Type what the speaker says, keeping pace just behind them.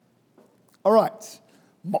All right,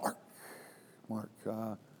 Mark.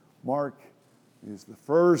 Mark is the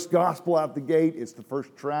first gospel out the gate. It's the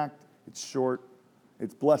first tract. It's short.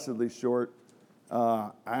 It's blessedly short.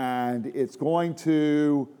 And it's going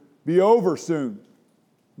to be over soon.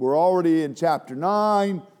 We're already in chapter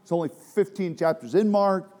 9. It's only 15 chapters in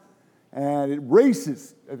Mark. And it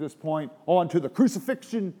races at this point on to the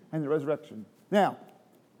crucifixion and the resurrection. Now,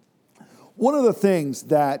 one of the things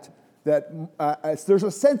that there's a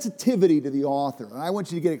sensitivity to the author, and I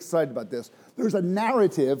want you to get excited about this. There's a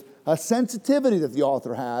narrative, a sensitivity that the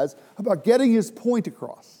author has about getting his point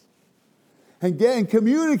across. And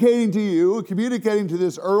communicating to you, communicating to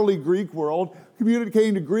this early Greek world,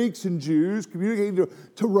 communicating to Greeks and Jews, communicating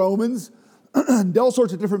to Romans, and all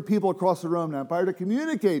sorts of different people across the Roman Empire, to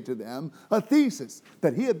communicate to them a thesis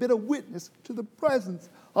that he had been a witness to the presence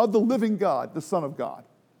of the living God, the Son of God.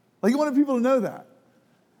 Like, he wanted people to know that.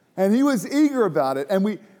 And he was eager about it. And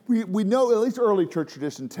we know, at least early church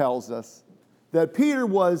tradition tells us, that Peter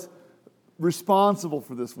was responsible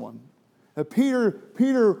for this one. That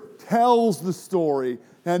Peter tells the story,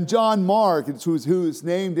 and John Mark, who is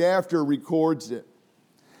named after, records it.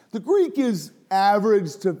 The Greek is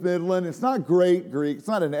average to middling. It's not great Greek. It's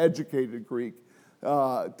not an educated Greek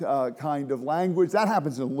kind of language. That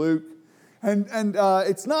happens in Luke. And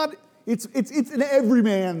it's not... It's an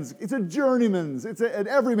everyman's, it's a journeyman's, it's an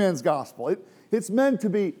everyman's gospel. It's meant to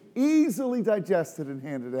be easily digested and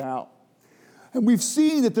handed out. And we've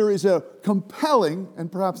seen that there is a compelling,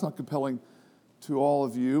 and perhaps not compelling to all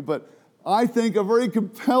of you, but I think a very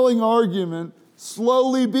compelling argument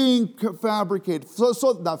slowly being fabricated.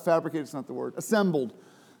 Not fabricated, it's not the word, assembled.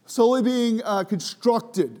 Slowly being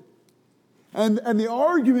constructed. And the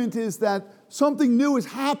argument is that something new has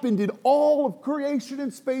happened in all of creation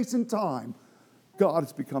and space and time. God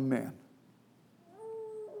has become man.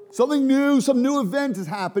 Something new, some new event has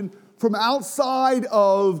happened from outside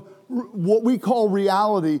of what we call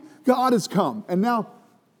reality. God has come. And now,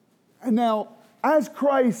 as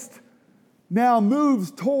Christ now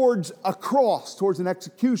moves towards a cross, towards an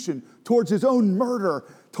execution, towards his own murder,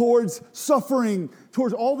 towards suffering,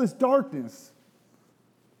 towards all this darkness,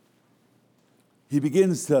 he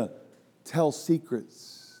begins to tell secret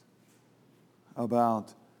things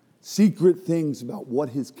about what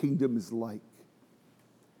his kingdom is like.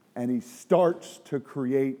 And he starts to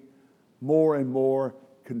create more and more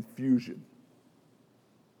confusion.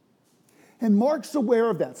 And Mark's aware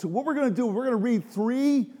of that. So what we're going to do, we're going to read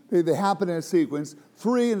 3, they happen in a sequence,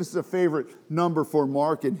 3, and this is a favorite number for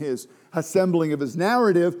Mark in his assembling of his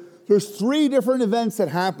narrative. There's 3 different events that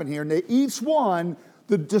happen here, and each one,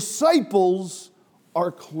 the disciples are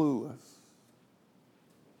clueless.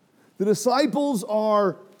 The disciples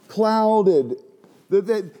are clouded.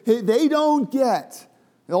 They don't get.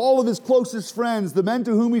 All of his closest friends, the men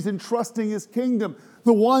to whom he's entrusting his kingdom,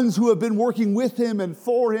 the ones who have been working with him and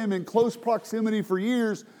for him in close proximity for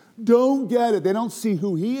years, don't get it. They don't see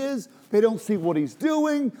who he is. They don't see what he's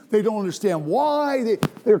doing. They don't understand why.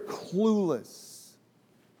 They're clueless.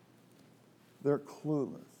 They're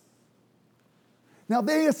clueless. Now,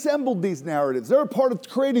 they assembled these narratives. They're a part of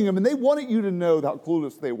creating them, and they wanted you to know how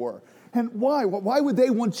clueless they were. And why? Why would they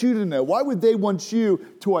want you to know? Why would they want you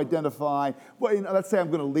to identify? Well, let's say I'm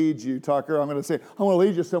going to lead you, Tucker. I'm going to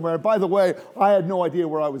lead you somewhere. By the way, I had no idea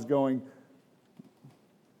where I was going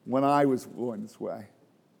when I was going this way.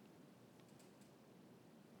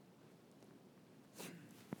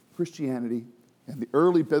 Christianity, and the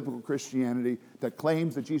early biblical Christianity that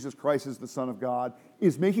claims that Jesus Christ is the Son of God,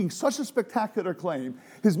 is making such a spectacular claim,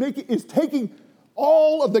 is taking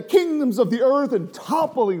all of the kingdoms of the earth and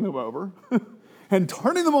toppling them over and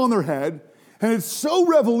turning them on their head. And it's so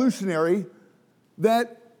revolutionary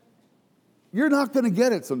that you're not going to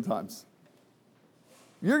get it sometimes.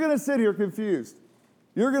 You're going to sit here confused.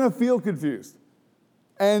 You're going to feel confused.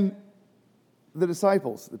 And the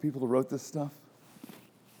disciples, the people who wrote this stuff,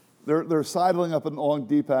 they're sidling up along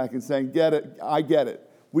Deepak and saying, get it, I get it.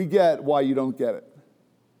 We get why you don't get it.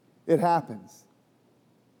 It happens.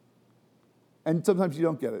 And sometimes you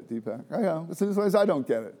don't get it, Deepak. I know. Sometimes I don't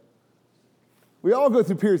get it. We all go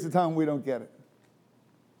through periods of time when we don't get it.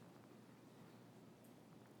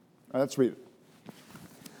 All right, let's read it.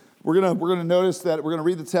 We're gonna notice that we're gonna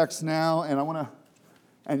read the text now,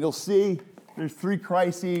 and you'll see there's 3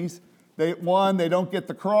 crises. 1, they don't get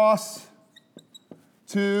the cross.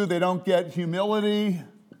 2, they don't get humility.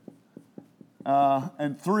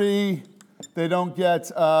 And 3, they don't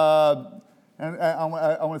get. And I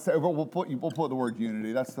want to say we'll put the word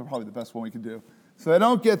unity. That's probably the best one we can do. So they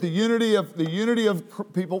don't get the unity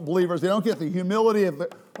of people, believers. They don't get the humility of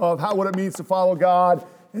what it means to follow God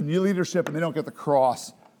and new leadership, and they don't get the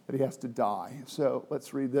cross. that he has to die. So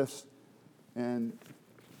let's read this, and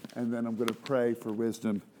then I'm going to pray for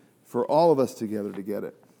wisdom for all of us together to get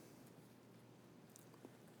it.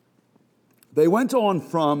 They went on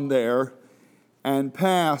from there and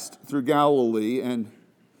passed through Galilee, and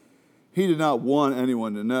he did not want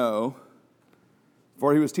anyone to know,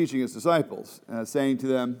 for he was teaching his disciples, saying to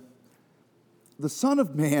them, "The Son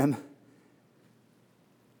of Man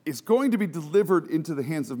is going to be delivered into the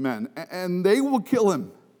hands of men, and they will kill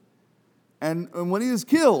him. And when he is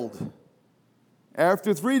killed,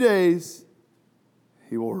 after 3 days,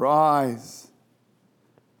 he will rise."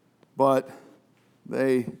 But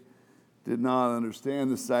they did not understand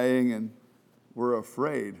the saying and were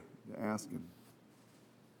afraid to ask him.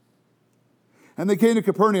 And they came to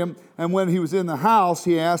Capernaum, and when he was in the house,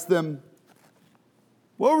 he asked them,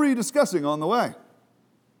 "What were you discussing on the way?"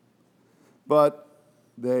 But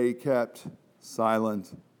they kept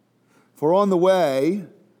silent. For on the way,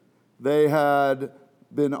 they had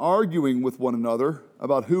been arguing with one another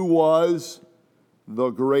about who was the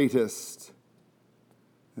greatest.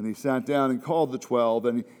 And he sat down and called the 12,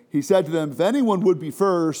 and he said to them, "If anyone would be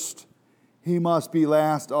first, he must be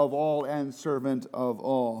last of all and servant of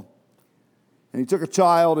all." And he took a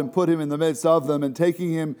child and put him in the midst of them, and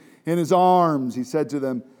taking him in his arms, he said to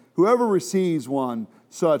them, "Whoever receives one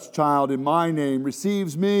such child in my name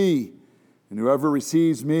receives me, and whoever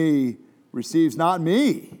receives me receives not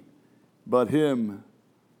me, but him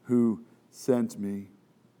who sent me."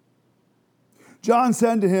 John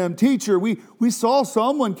said to him, "Teacher, we saw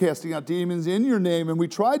someone casting out demons in your name, and we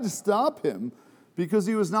tried to stop him because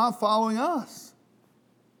he was not following us."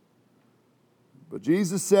 But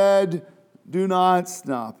Jesus said, "Do not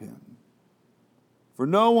stop him. For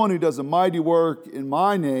no one who does a mighty work in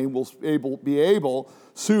my name will be able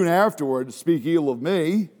soon afterward to speak ill of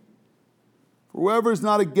me. For whoever is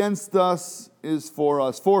not against us is for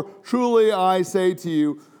us. For truly I say to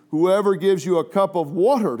you, whoever gives you a cup of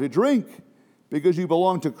water to drink because you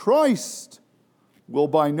belong to Christ will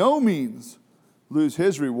by no means lose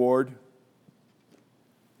his reward."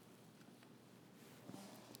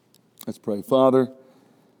 Let's pray. Father,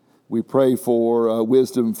 we pray for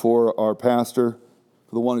wisdom for our pastor,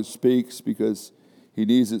 for the one who speaks, because he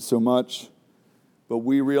needs it so much. But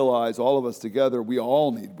we realize, all of us together, we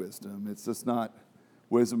all need wisdom. It's just not,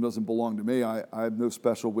 wisdom doesn't belong to me. I have no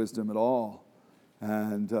special wisdom at all.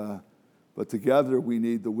 But together we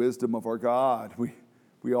need the wisdom of our God.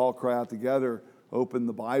 We all cry out together, open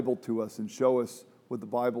the Bible to us and show us what the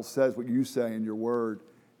Bible says, what you say in your word,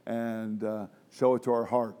 and show it to our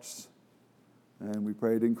hearts. And we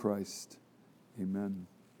pray it in Christ. Amen.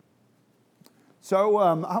 So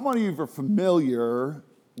how many of you are familiar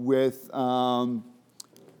with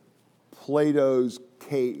Plato's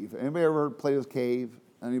cave? Anybody ever heard of Plato's cave?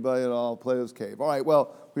 Anybody at all? Plato's cave. All right,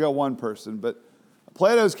 well, we got one person, but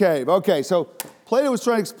Plato's cave. Okay, so Plato was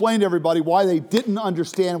trying to explain to everybody why they didn't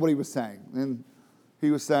understand what he was saying. And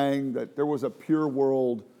he was saying that there was a pure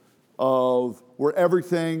world of where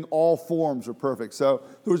everything, all forms are perfect. So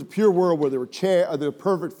there was a pure world where there were the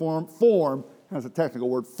perfect form, that's a technical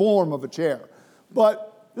word, form of a chair.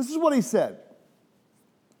 But this is what he said.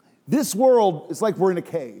 This world is like we're in a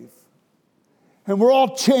cave. And we're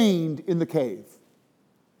all chained in the cave.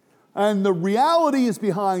 And the reality is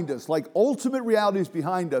behind us, like ultimate reality is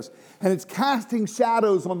behind us. And it's casting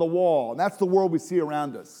shadows on the wall. And that's the world we see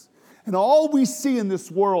around us. And all we see in this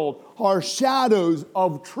world are shadows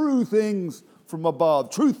of true things from above,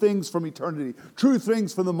 true things from eternity, true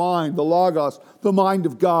things from the mind, the Logos, the mind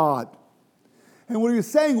of God. And what he was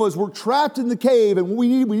saying was we're trapped in the cave and we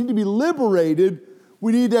need to be liberated.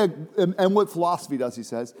 We need to, and what philosophy does, he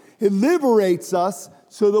says, it liberates us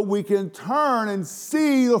so that we can turn and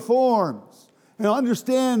see the forms and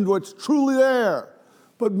understand what's truly there.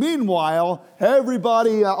 But meanwhile,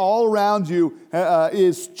 everybody all around you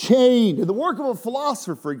is chained. And the work of a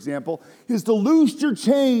philosopher, for example, is to loose your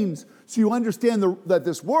chains so you understand that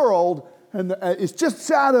this world is just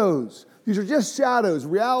shadows. These are just shadows.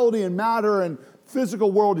 Reality and matter and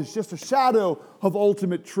physical world is just a shadow of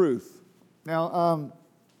ultimate truth. Now,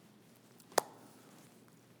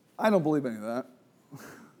 I don't believe any of that.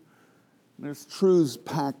 There's truths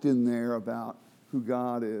packed in there about who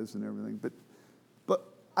God is and everything. But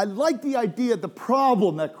I like the idea, the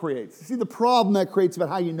problem that creates. You see the problem that creates about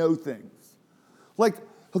how you know things.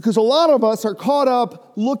 Because a lot of us are caught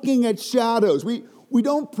up looking at shadows. We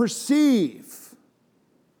don't perceive.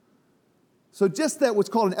 So just that what's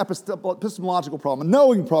called an epistemological problem, a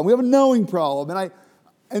knowing problem. We have a knowing problem.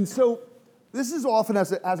 And so this is often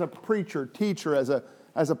as a preacher, teacher, as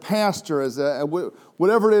a pastor,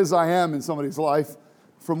 whatever it is I am in somebody's life,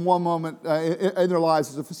 from one moment in their lives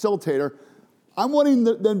as a facilitator, I'm wanting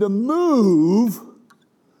them to move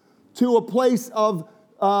to a place of,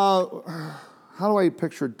 how do I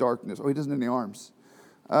picture darkness? Oh, he doesn't have any arms.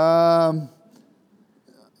 All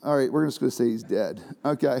right, we're just going to say he's dead.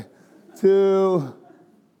 Okay. I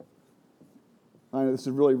know this is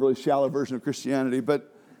a really, really shallow version of Christianity,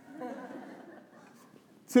 but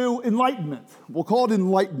to enlightenment. We'll call it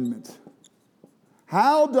enlightenment.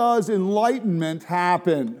 How does enlightenment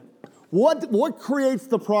happen? What creates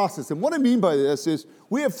the process? And what I mean by this is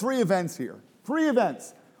we have 3 events here. 3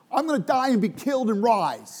 events. I'm going to die and be killed and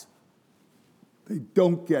rise. They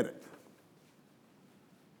don't get it.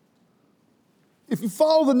 If you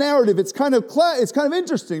follow the narrative, it's kind of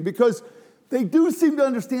interesting because they do seem to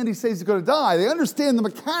understand he says he's going to die. They understand the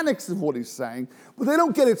mechanics of what he's saying, but they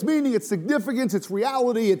don't get its meaning, its significance, its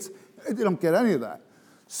reality. They don't get any of that.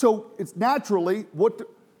 So it's naturally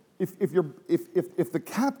if the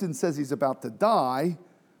captain says he's about to die,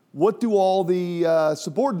 what do all the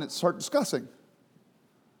subordinates start discussing?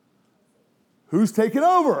 Who's taking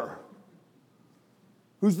over?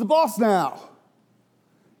 Who's the boss now?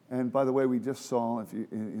 And by the way, we just saw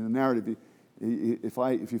in the narrative,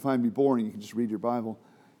 if you find me boring, you can just read your Bible,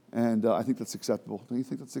 and I think that's acceptable. Don't you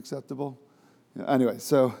think that's acceptable? Yeah, anyway,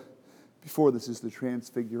 so before this is the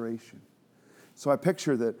transfiguration. So I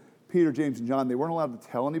picture that Peter, James, and John, they weren't allowed to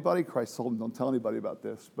tell anybody. Christ told them, don't tell anybody about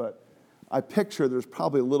this. But I picture there's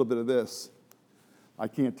probably a little bit of this. I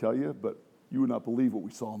can't tell you, but you would not believe what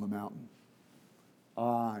we saw on the mountain.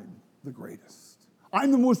 I'm the greatest.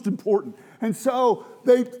 I'm the most important. And so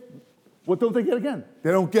what don't they get again?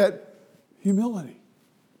 They don't get humility.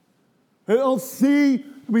 They don't see,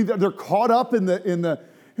 they're caught up in the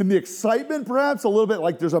excitement, perhaps, a little bit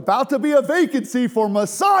like there's about to be a vacancy for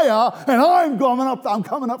Messiah, and I'm coming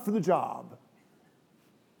up for the job.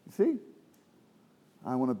 You see?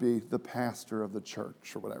 I want to be the pastor of the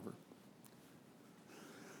church or whatever.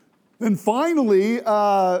 Then finally,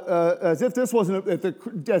 as if this wasn't,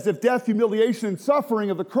 as if death, humiliation, and suffering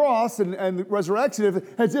of the cross and the resurrection,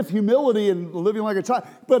 as if humility and living like a child,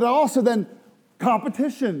 but also then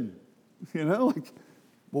competition. Well,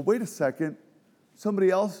 wait a second, somebody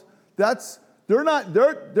else. They're not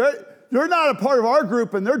a part of our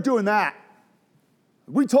group, and they're doing that.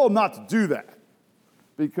 We told them not to do that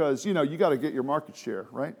because you got to get your market share,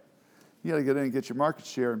 right? You got to get in and get your market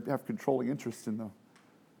share and have controlling interest in them.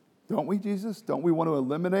 Don't we, Jesus? Don't we want to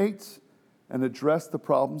eliminate and address the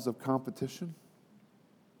problems of competition?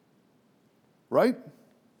 Right?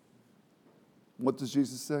 What does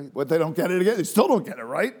Jesus say? Well, they don't get it again. They still don't get it,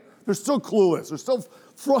 right? They're still clueless. They're still so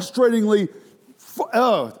frustrating. You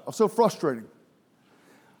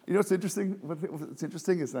know what's interesting? What's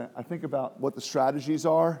interesting is that I think about what the strategies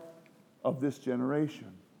are of this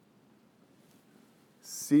generation.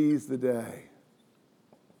 Seize the day.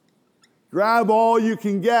 Grab all you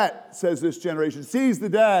can get, says this generation. Seize the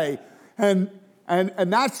day. And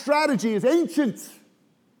that strategy is ancient.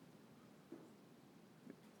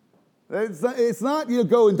 It's not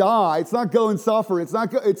go and die. It's not go and suffer. Grab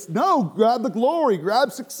the glory.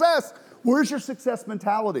 Grab success. Where's your success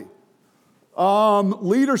mentality?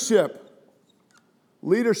 Leadership.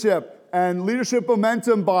 And leadership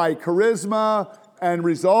momentum by charisma and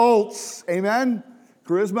results. Amen?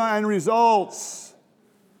 Charisma and results.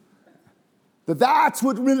 That's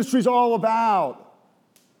what ministry is all about.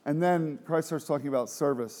 And then Christ starts talking about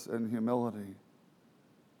service and humility.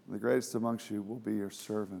 The greatest amongst you will be your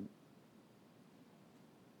servant.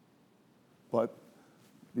 But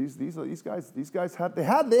these guys had a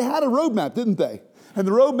roadmap, didn't they? And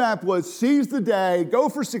the roadmap was seize the day, go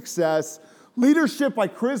for success, leadership by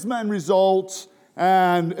charisma and results,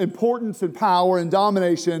 and importance and power and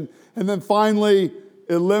domination, and then finally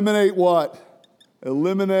eliminate what?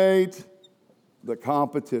 Eliminate the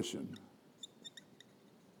competition.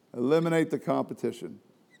 Eliminate the competition.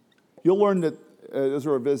 You'll learn that as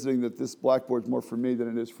we're visiting that this blackboard's more for me than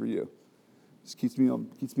it is for you. Just keeps me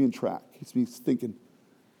in track, keeps me thinking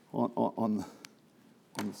on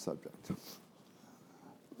the subject.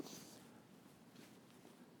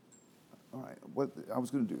 All right, I was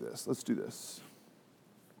going to do this. Let's do this.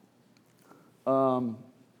 Where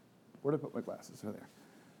did I put my glasses? Oh, there.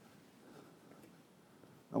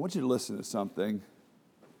 I want you to listen to something.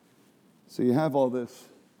 So you have all this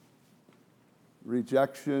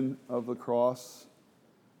rejection of the cross,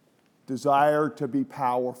 desire to be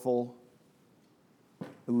powerful,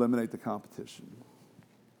 eliminate the competition.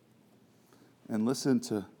 And listen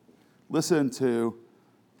to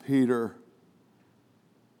Peter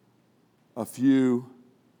a few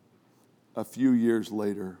years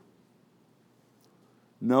later.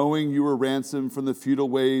 knowing you were ransomed from the futile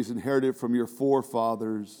ways inherited from your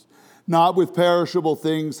forefathers, not with perishable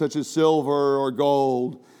things such as silver or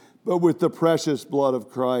gold, but with the precious blood of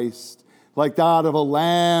Christ, like that of a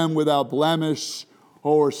lamb without blemish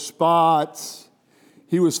or spot.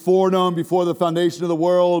 He was foreknown before the foundation of the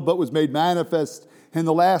world, but was made manifest in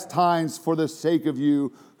the last times for the sake of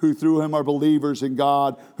you, who through him are believers in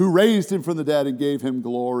God, who raised him from the dead and gave him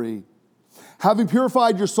glory. Having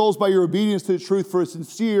purified your souls by your obedience to the truth for a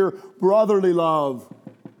sincere brotherly love.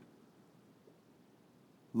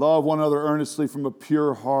 Love one another earnestly from a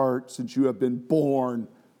pure heart, since you have been born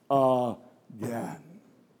again.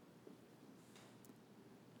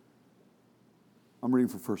 I'm reading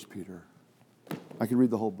from 1 Peter. I can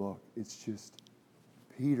read the whole book. It's just,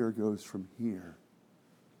 Peter goes from here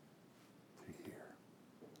to here.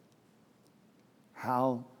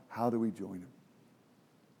 How do we join him?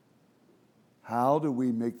 How do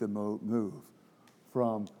we make the move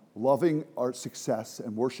from loving our success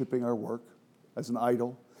and worshiping our work as an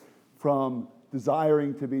idol, from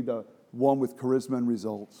desiring to be the one with charisma and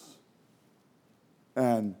results,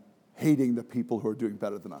 and hating the people who are doing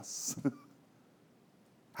better than us?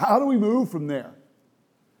 How do we move from there?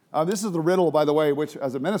 This is the riddle, by the way, which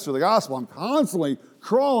as a minister of the gospel, I'm constantly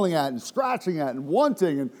crawling at and scratching at and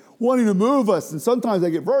wanting to move us. And sometimes I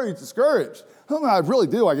get very discouraged. I really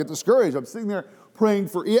do. I get discouraged. I'm sitting there praying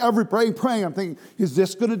for praying. I'm thinking, is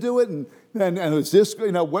this going to do it? And is this,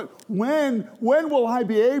 when will I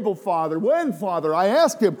be able, Father? When, Father? I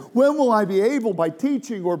ask him, when will I be able, by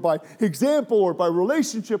teaching or by example or by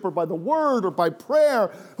relationship or by the word or by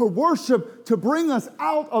prayer or worship, to bring us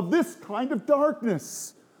out of this kind of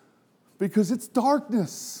darkness? Because it's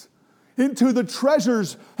darkness, into the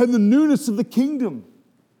treasures and the newness of the kingdom.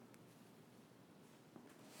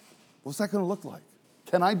 What's that going to look like?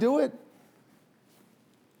 Can I do it?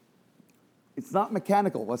 It's not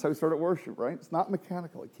mechanical. That's how we started worship, right? It's not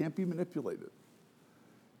mechanical. It can't be manipulated.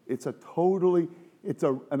 It's an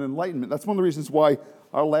enlightenment. That's one of the reasons why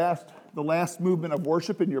the last movement of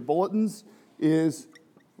worship in your bulletins is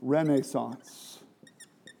Renaissance.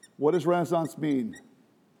 What does Renaissance mean?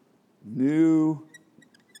 New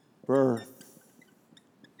birth.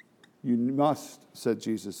 You must, said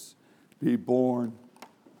Jesus, be born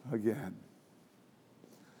again.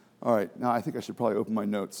 All right, now I think I should probably open my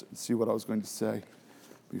notes and see what I was going to say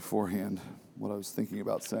beforehand, what I was thinking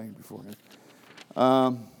about saying beforehand.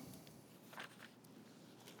 I'm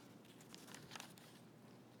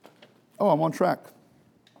on track.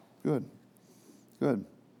 Good.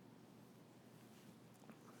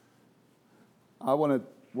 I want to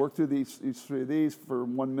work through each three of these for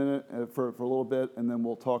 1 minute, for a little bit, and then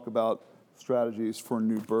we'll talk about strategies for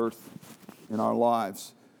new birth in our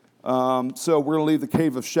lives. So we're going to leave the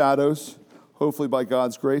cave of shadows. Hopefully by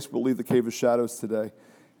God's grace, we'll leave the cave of shadows today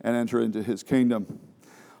and enter into his kingdom.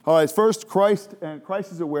 All right, first, Christ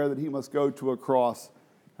is aware that he must go to a cross.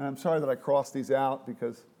 And I'm sorry that I crossed these out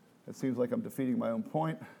because it seems like I'm defeating my own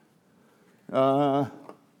point.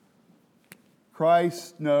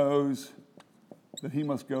 Christ knows that he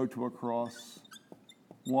must go to a cross.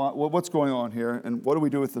 What's going on here? And what do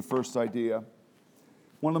we do with the first idea?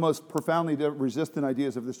 One of the most profoundly resistant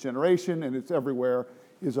ideas of this generation, and it's everywhere,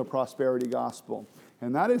 is a prosperity gospel.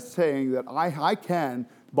 And that is saying that I can,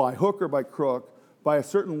 by hook or by crook, by a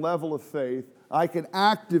certain level of faith, I can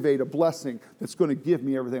activate a blessing that's going to give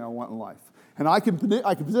me everything I want in life. And I can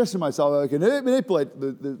position myself, I can manipulate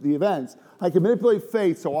the events. I can manipulate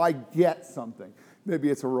faith so I get something.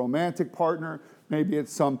 Maybe it's a romantic partner. Maybe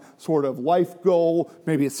it's some sort of life goal.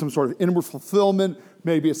 Maybe it's some sort of inward fulfillment.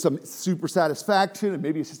 Maybe it's some super satisfaction. And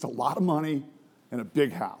maybe it's just a lot of money and a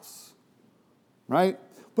big house. Right?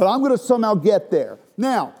 But I'm going to somehow get there.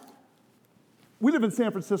 Now, we live in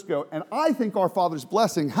San Francisco, and I think our Father's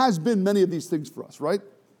blessing has been many of these things for us, right?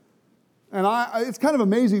 And it's kind of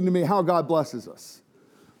amazing to me how God blesses us.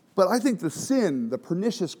 But I think the sin, the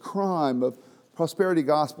pernicious crime of prosperity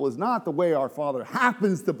gospel is not the way our Father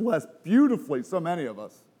happens to bless beautifully so many of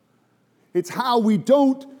us. It's how we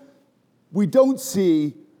don't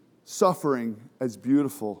see suffering as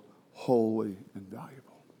beautiful, holy, and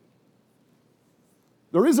valuable.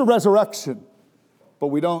 There is a resurrection, but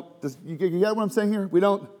we don't. You get what I'm saying here? We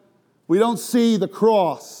don't see the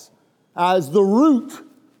cross as the route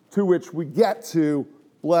to which we get to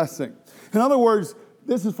blessing. In other words,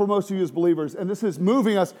 this is for most of you as believers, and this is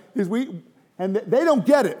moving us. And they don't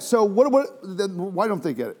get it. So why don't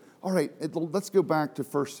they get it? All right, let's go back to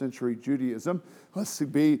first century Judaism. Let's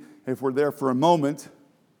see, if we're there for a moment,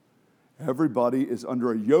 everybody is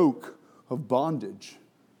under a yoke of bondage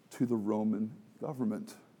to the Roman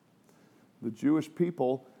government. The Jewish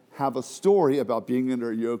people have a story about being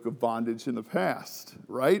under a yoke of bondage in the past,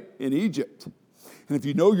 right? In Egypt. And if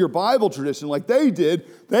you know your Bible tradition like they did,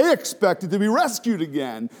 they expected to be rescued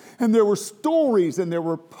again. And there were stories, and there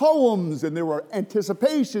were poems, and there were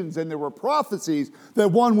anticipations, and there were prophecies that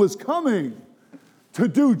one was coming to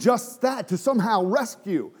do just that, to somehow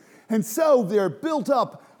rescue. And so there built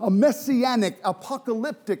up a messianic,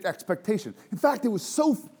 apocalyptic expectation. In fact, it was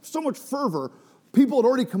so much fervor, people had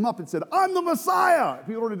already come up and said, I'm the Messiah.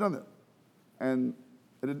 People had already done that. And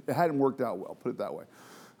it hadn't worked out well, put it that way.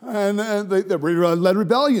 And they led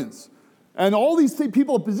rebellions. And all these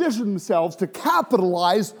people positioned themselves to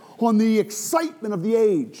capitalize on the excitement of the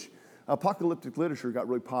age. Apocalyptic literature got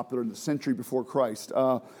really popular in the century before Christ.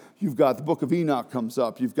 You've got the book of Enoch comes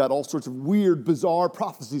up. You've got all sorts of weird, bizarre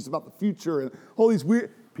prophecies about the future. And all these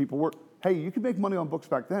weird people were, hey, you could make money on books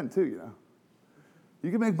back then too, you know. You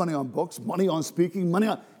could make money on books, money on speaking,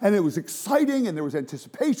 and it was exciting, and there was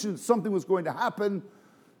anticipation something was going to happen,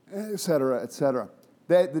 et cetera, et cetera.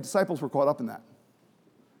 The disciples were caught up in that.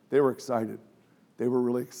 They were excited. They were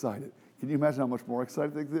really excited. Can you imagine how much more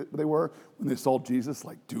excited they were when they saw Jesus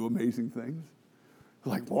do amazing things?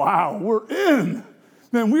 Like, wow, we're in.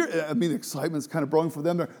 Man, the excitement's kind of growing for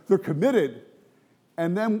them. They're committed.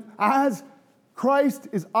 And then as Christ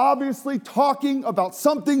is obviously talking about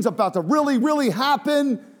something's about to really, really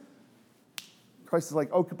happen, Christ is like,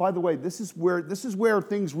 oh, by the way, this is where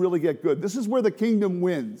things really get good. This is where the kingdom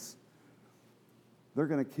wins. They're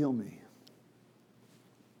going to kill me.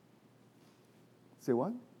 Say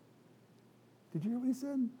what? Did you hear what he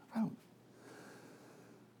said? I don't.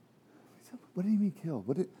 What did he mean kill?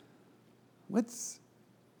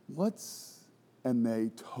 And they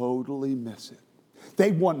totally miss it.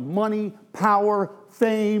 They want money, power,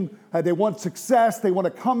 fame. They want success. They want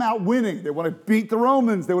to come out winning. They want to beat the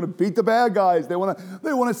Romans. They want to beat the bad guys. They want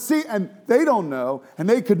to see, and they don't know, and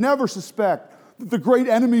they could never suspect that the great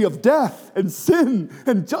enemy of death and sin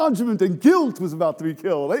and judgment and guilt was about to be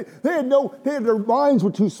killed. Their minds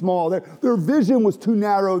were too small. Their vision was too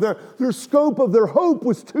narrow. Their scope of their hope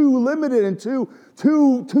was too limited and too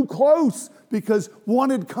close, because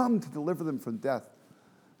one had come to deliver them from death.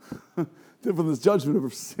 From this judgment over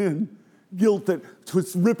sin, guilt that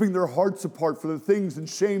was ripping their hearts apart for the things and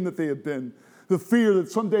shame that they had been, the fear that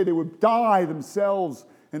someday they would die themselves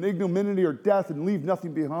in ignominy or death and leave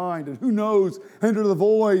nothing behind, and who knows, enter the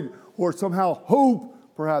void, or somehow hope,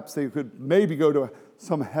 perhaps they could maybe go to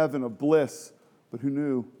some heaven of bliss, but who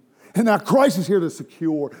knew? And now Christ is here to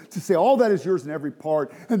secure, to say all that is yours in every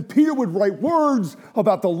part. And Peter would write words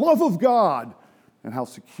about the love of God and how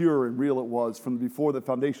secure and real it was from before the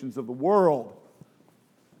foundations of the world.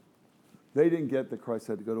 They didn't get that Christ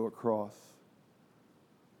had to go to a cross.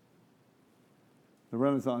 The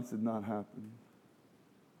Renaissance did not happen.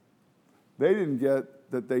 They didn't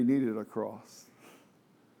get that they needed a cross,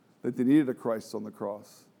 that they needed a Christ on the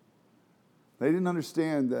cross. They didn't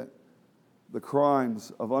understand that the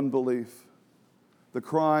crimes of unbelief, the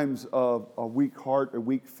crimes of a weak heart, a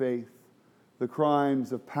weak faith, the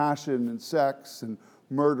crimes of passion and sex and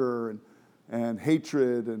murder and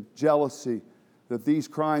hatred and jealousy, that these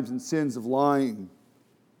crimes and sins of lying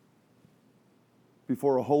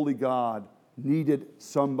before a holy God needed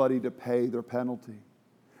somebody to pay their penalty.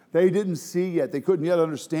 They didn't see yet, they couldn't yet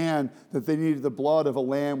understand that they needed the blood of a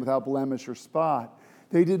lamb without blemish or spot.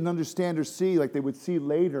 They didn't understand or see, like they would see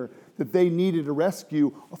later, that they needed a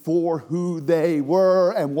rescue for who they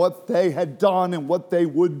were and what they had done and what they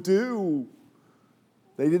would do.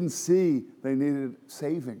 They didn't see they needed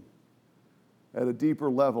saving at a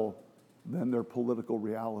deeper level than their political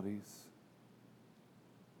realities.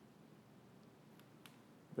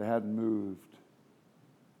 They hadn't moved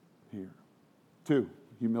here. 2,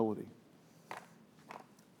 humility.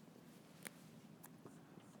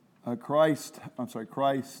 Christ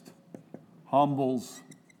humbles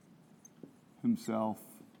himself.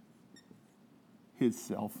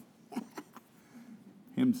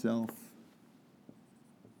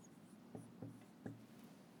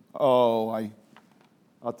 Oh,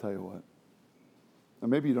 I'll tell you what. Now,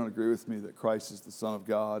 maybe you don't agree with me that Christ is the Son of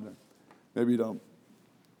God. Maybe you don't.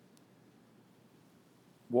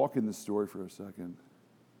 Walk in this story for a second.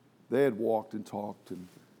 They had walked and talked and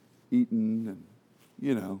eaten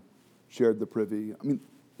and, shared the privy. I mean,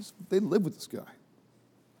 they lived with this guy,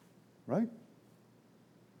 right?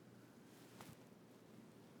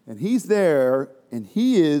 And he's there, and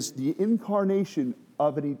he is the incarnation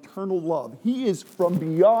of an eternal love. He is from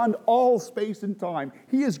beyond all space and time.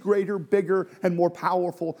 He is greater, bigger, and more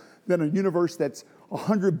powerful than a universe that's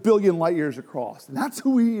 100 billion light years across. And that's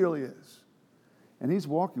who he really is. And he's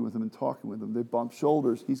walking with them and talking with them. They bump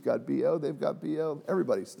shoulders. He's got BO. They've got BO.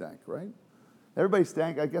 Everybody stank, right? Everybody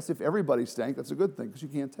stank. I guess if everybody stank, that's a good thing because you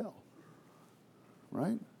can't tell,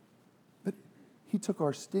 right? But he took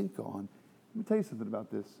our stink on. Let me tell you something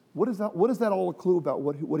about this. What is that all a clue about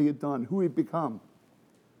what he had done, who he had become?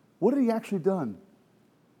 What had he actually done?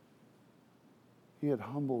 He had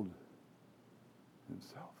humbled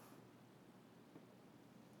himself.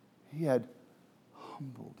 He had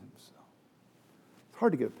humbled himself. It's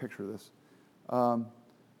hard to get a picture of this. The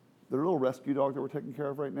little rescue dog that we're taking care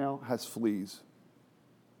of right now has fleas.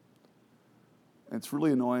 And it's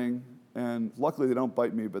really annoying. And luckily they don't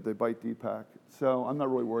bite me, but they bite Deepak. So I'm not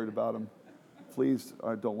really worried about them. Fleas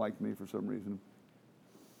don't like me for some reason.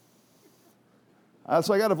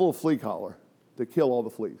 So I got a little flea collar to kill all the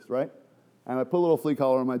fleas, right? And I put a little flea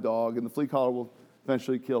collar on my dog, and the flea collar will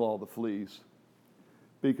eventually kill all the fleas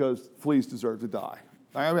because fleas deserve to die.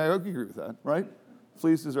 I agree with that, right?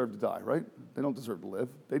 Fleas deserve to die, right? They don't deserve to live.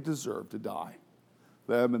 They deserve to die.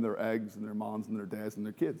 Them and their eggs and their moms and their dads and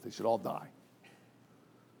their kids, they should all die.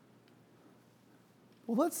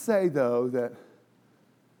 Well, let's say, though, that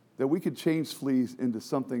we could change fleas into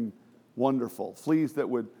something wonderful, fleas that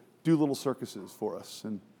would do little circuses for us,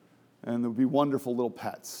 and there would be wonderful little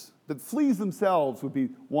pets. The fleas themselves would be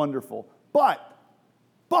wonderful. But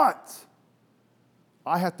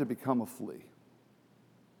I have to become a flea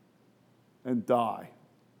and die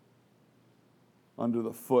under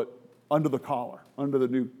the collar, under the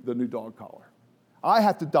new dog collar. I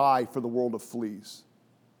have to die for the world of fleas.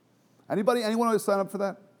 Anyone want to sign up for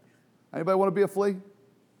that? Anybody want to be a flea?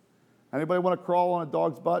 Anybody want to crawl on a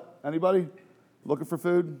dog's butt? Anybody? Looking for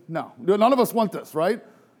food? No. None of us want this, right?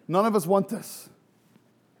 None of us want this.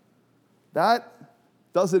 That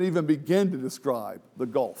doesn't even begin to describe the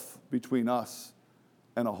gulf between us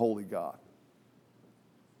and a holy God.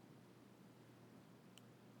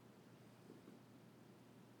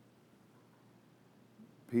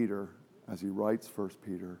 Peter, as he writes 1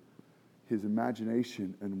 Peter, his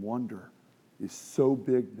imagination and wonder is so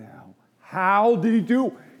big now. How did he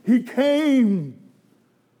do? He came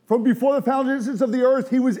from before the foundations of the earth.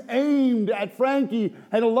 He was aimed at Frankie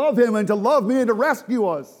and to love him and to love me and to rescue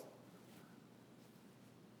us.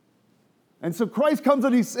 And so Christ comes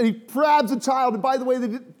and he grabs a child. And by the way,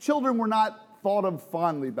 the children were not thought of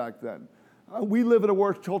fondly back then. We live in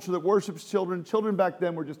a culture that worships children. Children back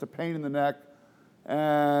then were just a pain in the neck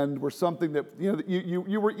and were something that,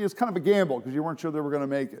 it was kind of a gamble because you weren't sure they were going to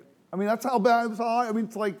make it. I mean, that's how bad,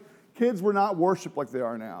 it's like kids were not worshipped like they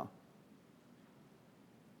are now.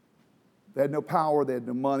 They had no power, they had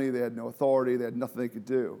no money, they had no authority, they had nothing they could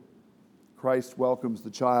do. Christ welcomes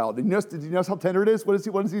the child. Did you notice how tender it is? What does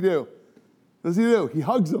he do? What does he do? He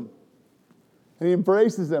hugs them. And he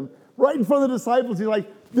embraces them. Right in front of the disciples, he's like,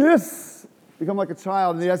 this, become like a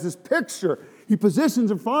child. And he has this picture. He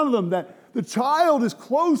positions in front of them that the child is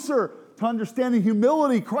closer to understanding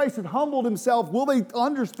humility. Christ had humbled himself. Will they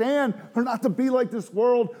understand or not to be like this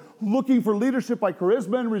world, looking for leadership by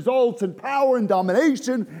charisma and results and power and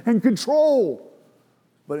domination and control?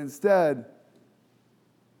 But instead,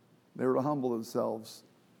 they were to humble themselves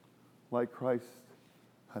like Christ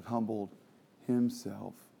had humbled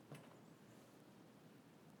himself.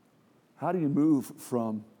 How do you move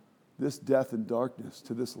from this death and darkness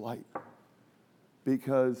to this light?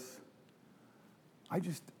 Because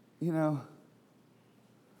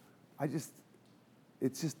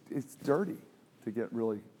it's dirty to get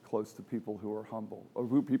really close to people who are humble, or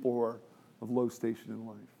people who are of low station in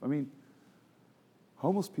life. I mean,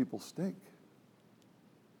 homeless people stink.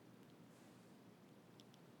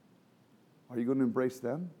 Are you going to embrace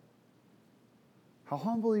them? How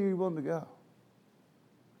humbly are you willing to go?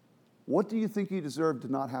 What do you think you deserve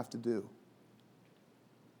to not have to do?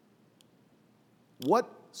 What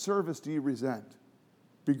service do you resent,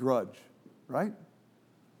 begrudge, right?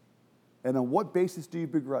 And on what basis do you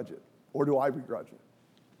begrudge it? Or do I begrudge it?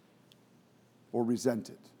 Or resent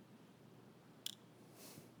it?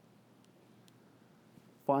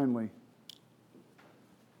 Finally,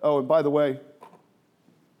 and by the way,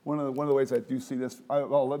 one of the ways I do see this,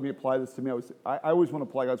 let me apply this to me. I always want to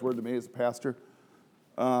apply God's word to me as a pastor.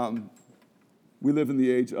 We live in the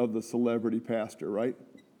age of the celebrity pastor, right?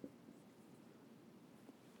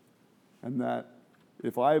 And that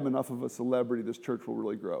if I am enough of a celebrity, this church will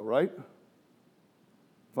really grow, right?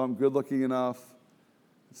 If I'm good looking enough,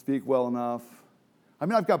 speak well enough. I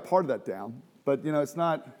mean, I've got part of that down, but it's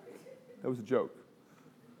not, that was a joke.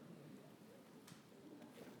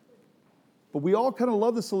 But we all kind of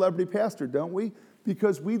love the celebrity pastor, don't we?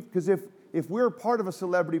 Because if we're a part of a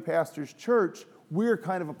celebrity pastor's church, we're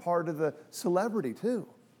kind of a part of the celebrity too.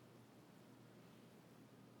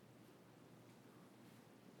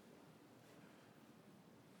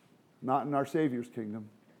 Not in our Savior's kingdom.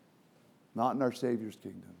 Not in our Savior's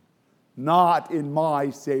kingdom. Not in my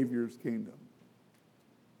Savior's kingdom.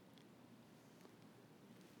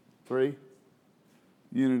 3,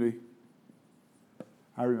 unity.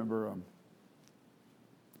 I remember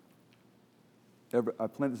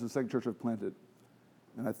this is the second church I've planted,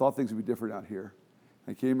 and I thought things would be different out here.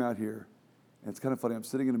 I came out here, and it's kind of funny. I'm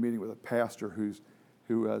sitting in a meeting with a pastor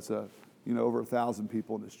who has over 1,000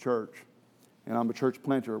 people in his church, and I'm a church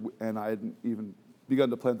planter, and I hadn't even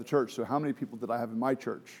begun to plant the church. So how many people did I have in my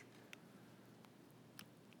church?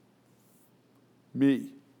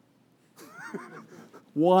 Me.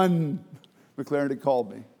 One. McLaren had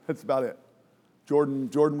called me. That's about it.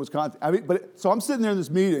 Jordan, Wisconsin. So I'm sitting there in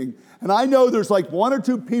this meeting, and I know there's like 1 or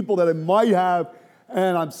 2 people that I might have,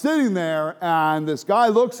 and I'm sitting there, and this guy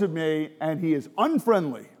looks at me, and he is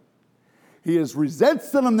unfriendly. He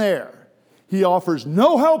resents that I'm there. He offers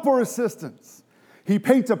no help or assistance. He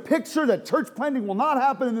paints a picture that church planting will not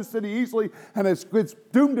happen in this city easily, and it's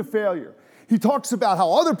doomed to failure. He talks about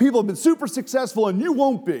how other people have been super successful and you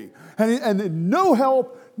won't be. And no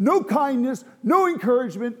help, no kindness, no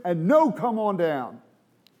encouragement, and no come on down.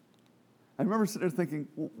 I remember sitting there thinking,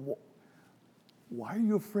 why are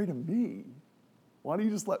you afraid of me? Why don't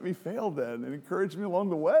you just let me fail then and encourage me along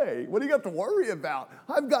the way? What do you got to worry about?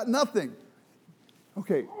 I've got nothing.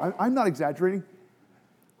 Okay, I'm not exaggerating.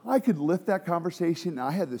 I could lift that conversation.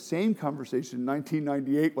 I had the same conversation in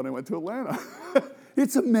 1998 when I went to Atlanta.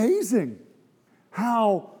 It's amazing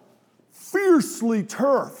how fiercely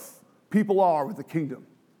turf people are with the kingdom.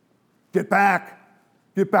 Get back.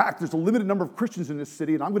 Get back. There's a limited number of Christians in this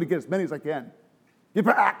city, and I'm going to get as many as I can. Get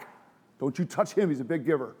back. Don't you touch him. He's a big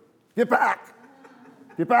giver. Get back.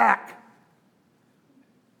 Get back.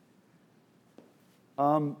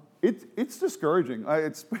 It's discouraging.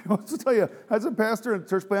 I want to tell you, as a pastor and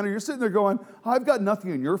church planter, you're sitting there going, I've got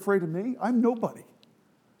nothing, and you're afraid of me? I'm nobody.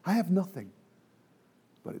 I have nothing.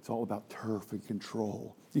 But it's all about turf and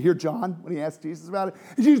control. Do you hear John when he asked Jesus about it?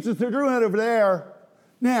 And Jesus said, they're doing that over there.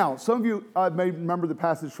 Now, some of you may remember the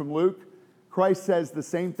passage from Luke. Christ says the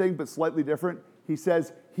same thing, but slightly different. He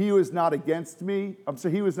says, he who is not against me,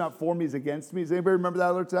 he who is not for me is against me. Does anybody remember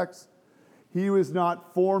that other text? He who is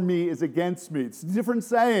not for me is against me. It's a different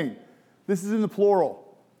saying. This is in the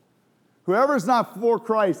plural. Whoever is not for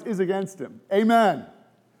Christ is against him. Amen.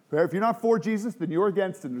 If you're not for Jesus, then you're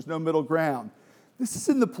against him. There's no middle ground. This is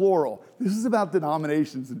in the plural. This is about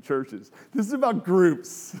denominations and churches. This is about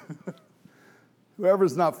groups.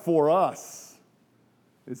 Whoever's not for us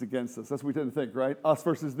is against us. That's what we tend to think, right? Us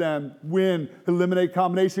versus them. Win. Eliminate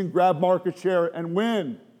combination. Grab market share and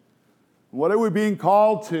win. What are we being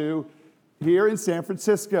called to here in San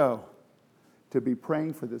Francisco? To be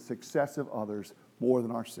praying for the success of others more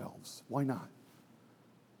than ourselves. Why not?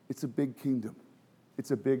 It's a big kingdom.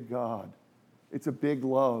 It's a big God. It's a big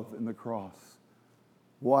love in the cross.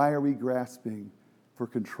 Why are we grasping for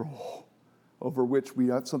control over which we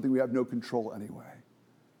have something we have no control anyway?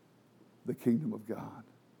 The kingdom of God.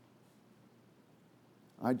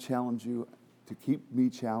 I challenge you to keep me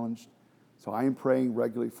challenged. So I am praying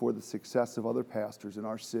regularly for the success of other pastors in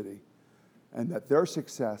our city, and that their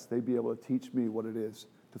success, they be able to teach me what it is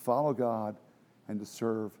to follow God and to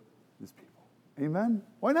serve his people. Amen?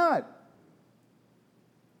 Why not?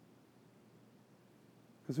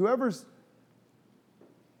 Because whoever's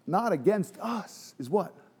not against us is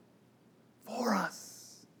what? For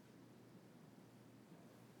us.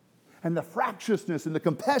 And the fractiousness and the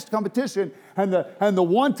competition and the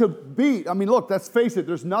want to beat. I mean, look, let's face it.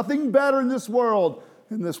 There's nothing better in this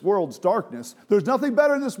world's darkness. There's nothing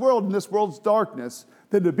better in this world's darkness,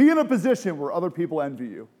 than to be in a position where other people envy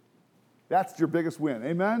you. That's your biggest win.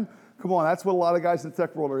 Amen? Come on, that's what a lot of guys in the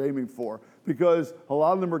tech world are aiming for. Because a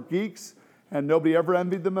lot of them are geeks, and nobody ever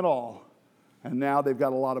envied them at all. And now they've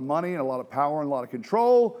got a lot of money and a lot of power and a lot of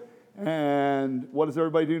control. And what does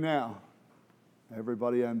everybody do now?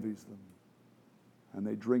 Everybody envies them. And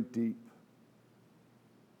they drink deep.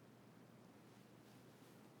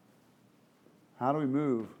 How do we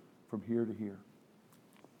move from here to here?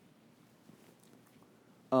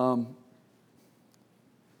 All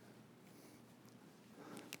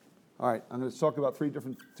right, I'm going to talk about three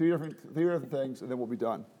different things, and then we'll be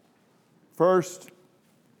done. First,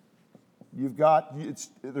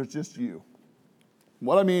 there's just you.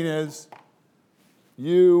 What I mean is,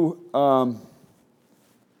 you, and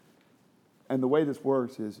the way this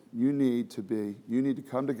works is, you need to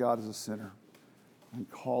come to God as a sinner and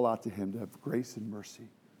call out to him to have grace and mercy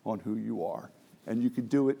on who you are. And you can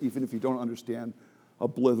do it even if you don't understand a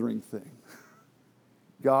blithering thing.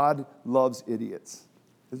 God loves idiots.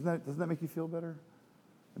 Doesn't that make you feel better?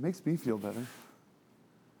 It makes me feel better.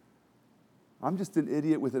 I'm just an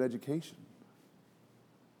idiot with an education.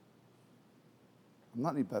 I'm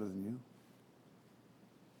not any better than you.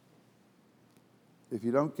 If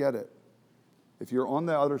you don't get it, if you're on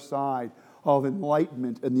the other side of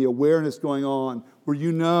enlightenment and the awareness going on where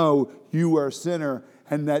you know you are a sinner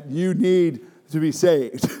and that you need to be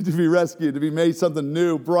saved, to be rescued, to be made something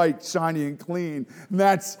new, bright, shiny, and clean.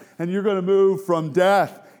 And you're going to move from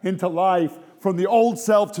death into life, from the old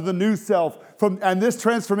self to the new self. And this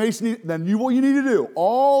transformation, then what you need to do,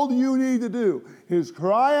 all you need to do is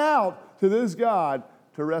cry out to this God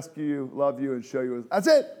to rescue you, love you, and show you. That's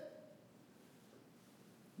it.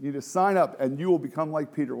 You need to sign up, and you will become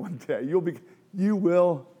like Peter one day. You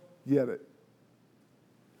will get it.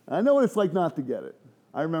 And I know what it's like not to get it.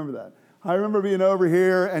 I remember that. I remember being over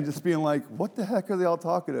here and just being like, what the heck are they all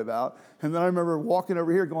talking about? And then I remember walking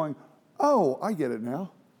over here going, oh, I get it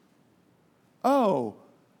now. Oh,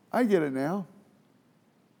 I get it now.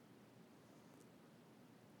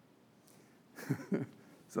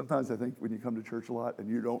 Sometimes I think when you come to church a lot and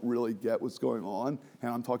you don't really get what's going on,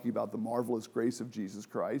 and I'm talking about the marvelous grace of Jesus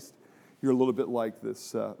Christ, you're a little bit like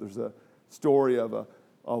this. There's a story of a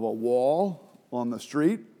wall on the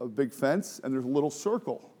street, a big fence, and there's a little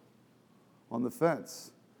circle on the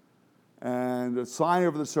fence. And a sign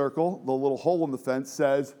over the circle, the little hole in the fence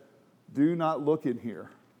says, do not look in here.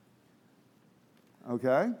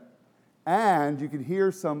 Okay? And you can hear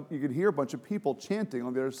a bunch of people chanting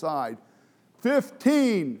on the other side,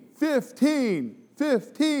 15, 15,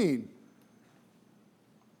 15.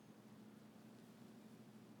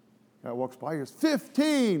 Guy walks by here,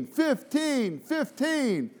 15, 15,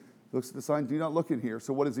 15. Looks at the sign, do not look in here.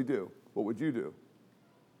 So what does he do? What would you do?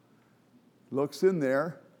 Looks in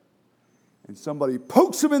there, and somebody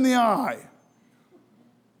pokes him in the eye.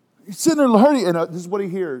 He's sitting there hurting, and this is what he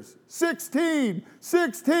hears. 16,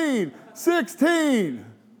 16, 16.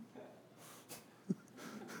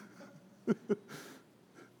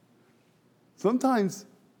 Sometimes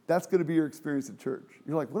that's going to be your experience at church.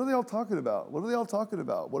 You're like, what are they all talking about? What are they all talking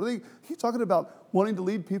about? He's talking about wanting to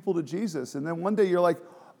lead people to Jesus. And then one day you're like,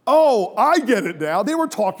 oh, I get it now. They were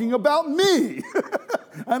talking about me.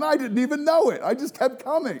 And I didn't even know it. I just kept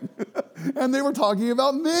coming. And they were talking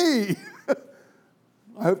about me.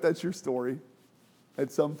 I hope that's your story.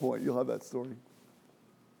 At some point, you'll have that story.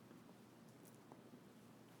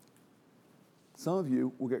 Some of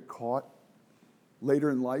you will get caught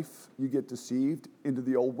later in life. You get deceived into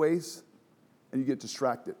the old ways, and you get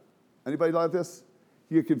distracted. Anybody like this?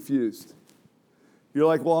 You get confused. You're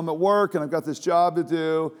like, well, I'm at work, and I've got this job to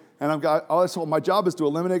do, and my job is to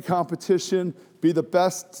eliminate competition, be the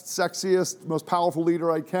best, sexiest, most powerful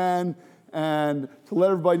leader I can, and to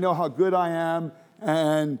let everybody know how good I am,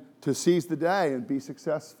 and to seize the day and be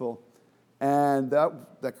successful. And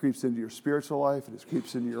that creeps into your spiritual life, and it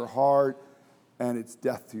creeps into your heart, and it's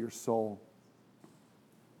death to your soul.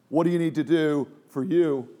 What do you need to do for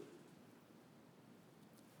you?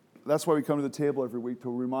 That's why we come to the table every week,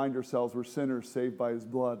 to remind ourselves we're sinners saved by his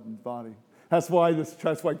blood and body. That's why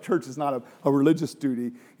church is not a religious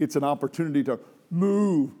duty. It's an opportunity to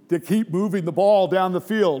move, to keep moving the ball down the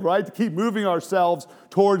field, right? To keep moving ourselves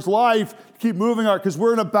towards life, to keep moving because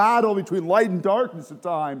we're in a battle between light and darkness at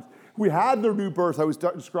times. We had the new birth I was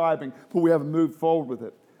describing, but we haven't moved forward with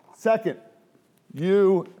it. Second,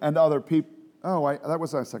 you and other people. That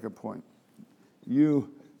was our second point.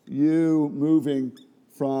 You moving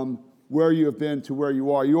from where you have been to where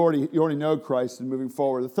you are. You already know Christ and moving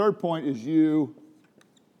forward. The third point is you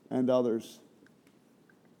and others.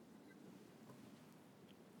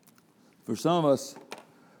 For some of us,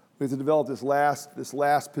 we have to develop this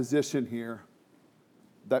last position here,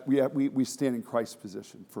 that we stand in Christ's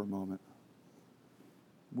position for a moment,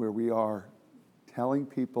 where we are telling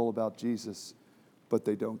people about Jesus, but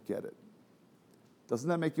they don't get it. Doesn't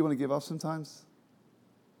that make you want to give up sometimes?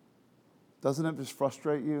 Doesn't it just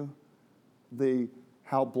frustrate you,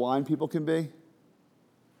 how blind people can be?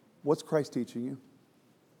 What's Christ teaching you?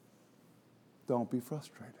 Don't be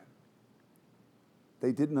frustrated.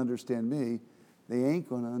 They didn't understand me. They ain't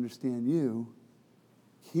going to understand you.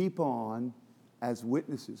 Keep on as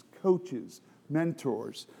witnesses, coaches,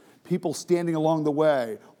 mentors, people standing along the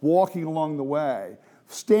way, walking along the way.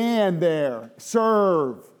 Stand there,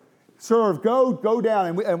 serve, go down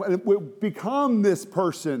and become this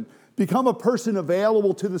person. Become a person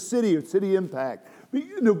available to the city impact.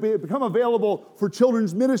 Become available for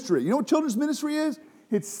children's ministry. You know what children's ministry is?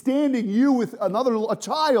 It's standing you with a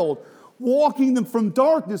child, walking them from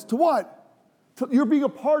darkness to what? You're being a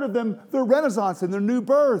part of their renaissance and their new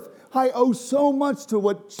birth. I owe so much to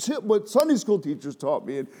what Sunday school teachers taught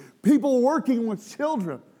me and people working with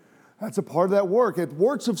children. That's a part of that work. It's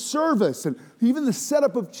works of service and even the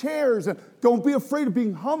setup of chairs. And don't be afraid of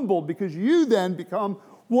being humbled, because you then become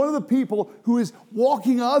one of the people who is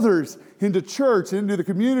walking others into church, into the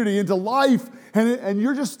community, into life. And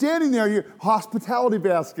you're just standing there, your hospitality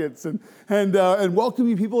baskets and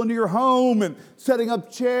welcoming people into your home and setting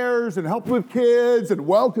up chairs and helping with kids and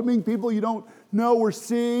welcoming people you don't know or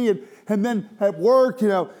see. And then at work,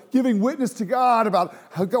 giving witness to God about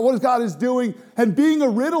what God is doing, and being a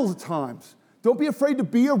riddle at times. Don't be afraid to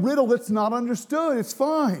be a riddle that's not understood. It's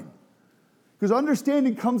fine. Because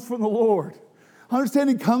understanding comes from the Lord.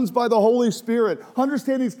 Understanding comes by the Holy Spirit.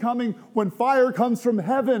 Understanding is coming when fire comes from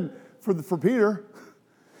heaven for Peter.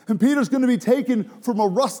 And Peter's going to be taken from a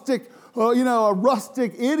rustic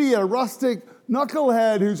idiot, a rustic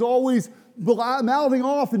knucklehead who's always mouthing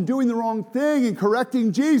off and doing the wrong thing and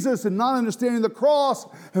correcting Jesus and not understanding the cross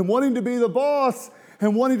and wanting to be the boss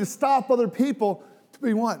and wanting to stop other people, to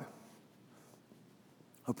be what?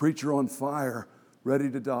 A preacher on fire, ready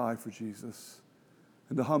to die for Jesus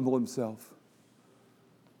and to humble himself.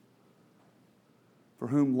 For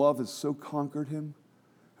whom love has so conquered him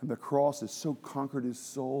and the cross has so conquered his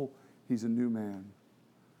soul, he's a new man.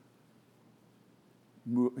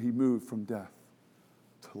 He moved from death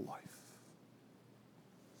to life.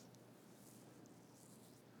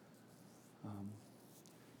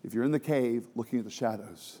 If you're in the cave looking at the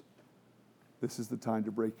shadows, this is the time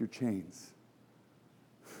to break your chains.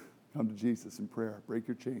 Come to Jesus in prayer. Break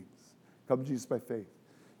your chains. Come to Jesus by faith.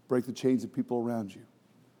 Break the chains of people around you.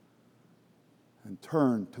 And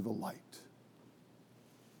turn to the light.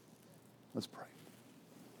 Let's pray.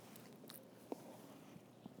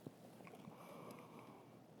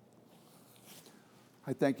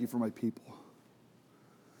 I thank you for my people.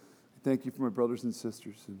 I thank you for my brothers and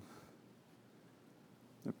sisters. And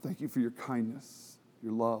I thank you for your kindness,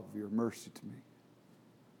 your love, your mercy to me.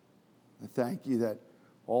 I thank you that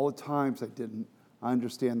all the times I didn't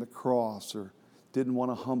understand the cross, or didn't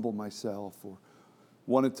want to humble myself, or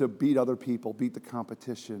wanted to beat other people, beat the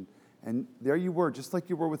competition. And there you were, just like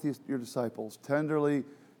you were with your disciples, tenderly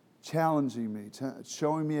challenging me,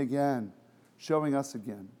 showing me again, showing us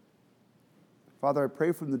again. Father, I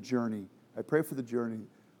pray for the journey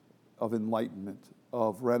of enlightenment,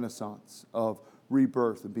 of renaissance, of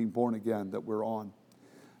rebirth and being born again that we're on.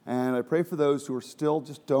 And I pray for those who are still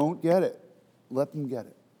just don't get it. Let them get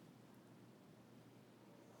it.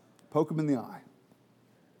 Poke them in the eye.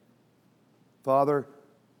 Father,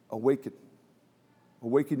 awaken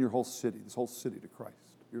your whole city, this whole city to Christ,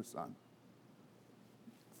 your Son.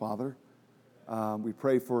 Father, we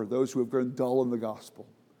pray for those who have grown dull in the gospel,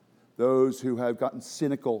 those who have gotten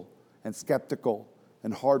cynical and skeptical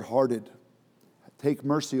and hard-hearted. Take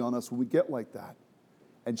mercy on us when we get like that.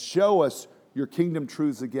 And show us your kingdom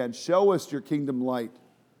truths again. Show us your kingdom light.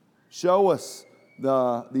 Show us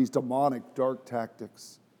these demonic, dark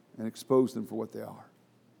tactics and expose them for what they are.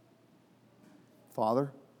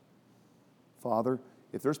 Father,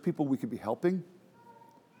 if there's people we could be helping,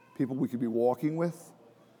 people we could be walking with,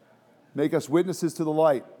 make us witnesses to the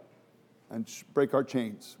light and break our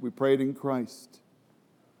chains. We pray it in Christ.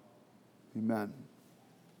 Amen.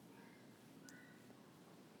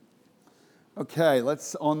 Okay,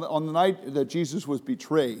 on the night that Jesus was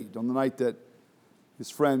betrayed, on the night that his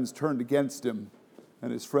friends turned against him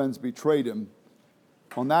and his friends betrayed him,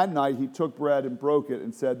 on that night he took bread and broke it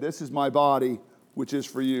and said, "This is my body, which is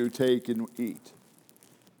for you, take and eat."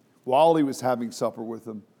 While he was having supper with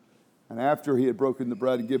them, and after he had broken the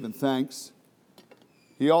bread and given thanks,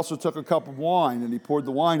 he also took a cup of wine and he poured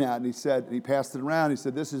the wine out and he passed it around. He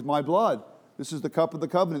said, "This is my blood. This is the cup of the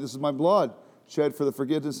covenant. This is my blood, shed for the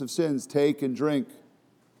forgiveness of sins. Take and drink."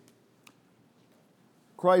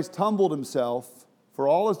 Christ humbled himself for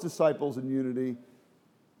all his disciples in unity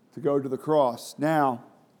to go to the cross. Now,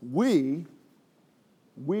 we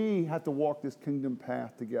have to walk this kingdom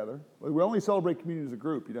path together. We only celebrate communion as a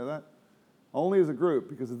group, you know that? Only as a group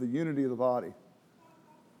because of the unity of the body.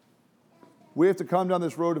 We have to come down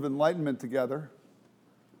this road of enlightenment together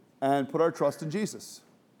and put our trust in Jesus.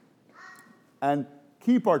 And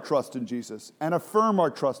keep our trust in Jesus and affirm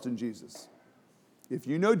our trust in Jesus. If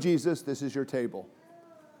you know Jesus, this is your table.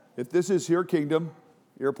 If this is your kingdom,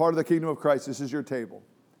 you're a part of the kingdom of Christ, this is your table.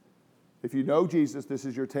 If you know Jesus, this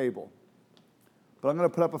is your table. But I'm going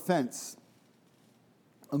to put up a fence.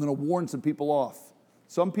 I'm going to warn some people off.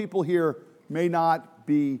 Some people here may not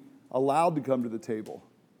be allowed to come to the table.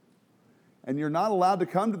 And you're not allowed to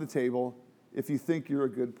come to the table if you think you're a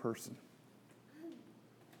good person.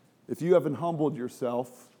 If you haven't humbled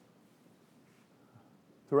yourself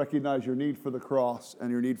to recognize your need for the cross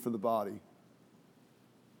and your need for the body,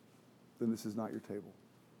 then this is not your table.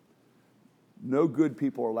 No good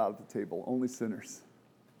people are allowed at the table, only sinners.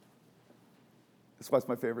 That's why it's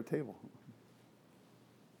my favorite table.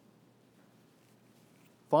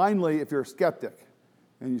 Finally, if you're a skeptic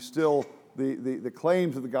and you still, the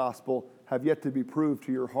claims of the gospel have yet to be proved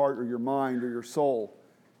to your heart or your mind or your soul,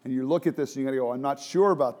 and you look at this and you're going to go, I'm not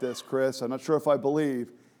sure about this, Chris. I'm not sure if I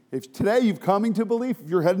believe. If today you've coming to belief, if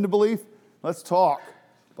you're heading to belief, let's talk.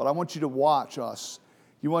 But I want you to watch us.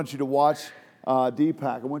 I want you to watch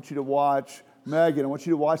Deepak. I want you to watch Megan. I want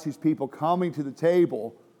you to watch these people coming to the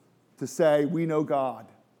table to say, we know God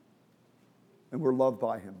and we're loved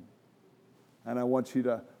by him. And I want you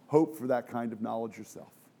to hope for that kind of knowledge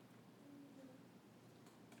yourself.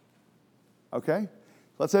 Okay?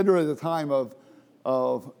 Let's enter a time of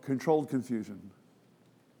controlled confusion,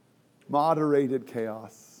 moderated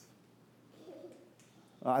chaos.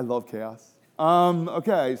 I love chaos.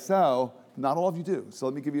 Okay, so not all of you do. So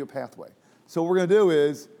let me give you a pathway. So what we're going to do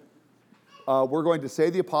is we're going to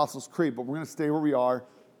say the Apostles' Creed, but we're going to stay where we are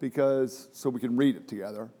so we can read it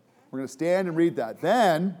together. We're going to stand and read that.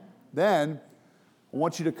 Then I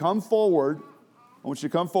want you to come forward. I want you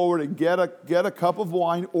to come forward and get a cup of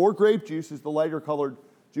wine or grape juice, is the lighter colored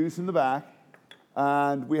juice in the back.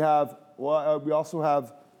 And we also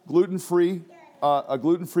have gluten-free, a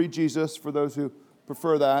gluten-free Jesus for those who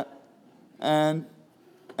prefer that. And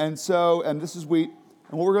this is wheat.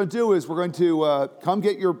 And what we're going to do is we're going to come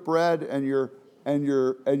get your bread and your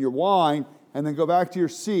wine, and then go back to your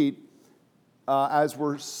seat as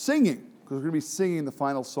we're singing, because we're going to be singing the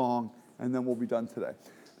final song, and then we'll be done today.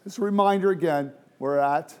 Just a reminder again, we're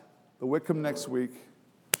at the Wickham next week,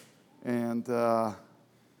 and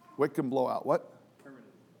Wickham Blowout. What?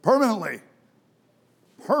 Permanently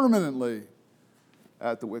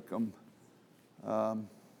at the Wickham. What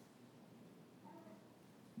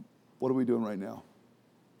are we doing right now?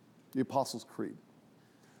 The Apostles' Creed.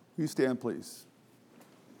 Will you stand, please?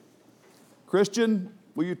 Christian,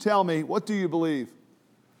 will you tell me, what do you believe?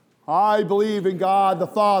 I believe in God the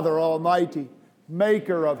Father Almighty,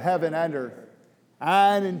 maker of heaven and earth,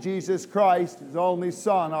 and in Jesus Christ, his only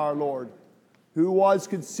Son, our Lord, who was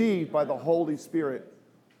conceived by the Holy Spirit,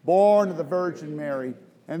 born of the Virgin Mary,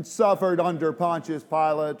 and suffered under Pontius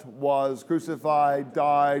Pilate, was crucified,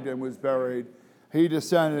 died, and was buried. He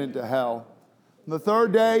descended into hell. On the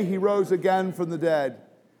third day, he rose again from the dead.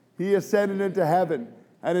 He ascended into heaven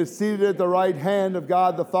and is seated at the right hand of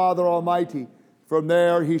God the Father Almighty. From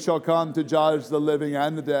there he shall come to judge the living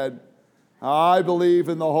and the dead. I believe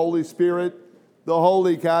in the Holy Spirit, the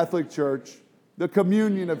Holy Catholic Church, the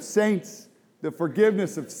communion of saints, the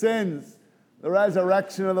forgiveness of sins, the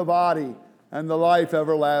resurrection of the body, and the life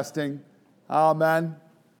everlasting. Amen.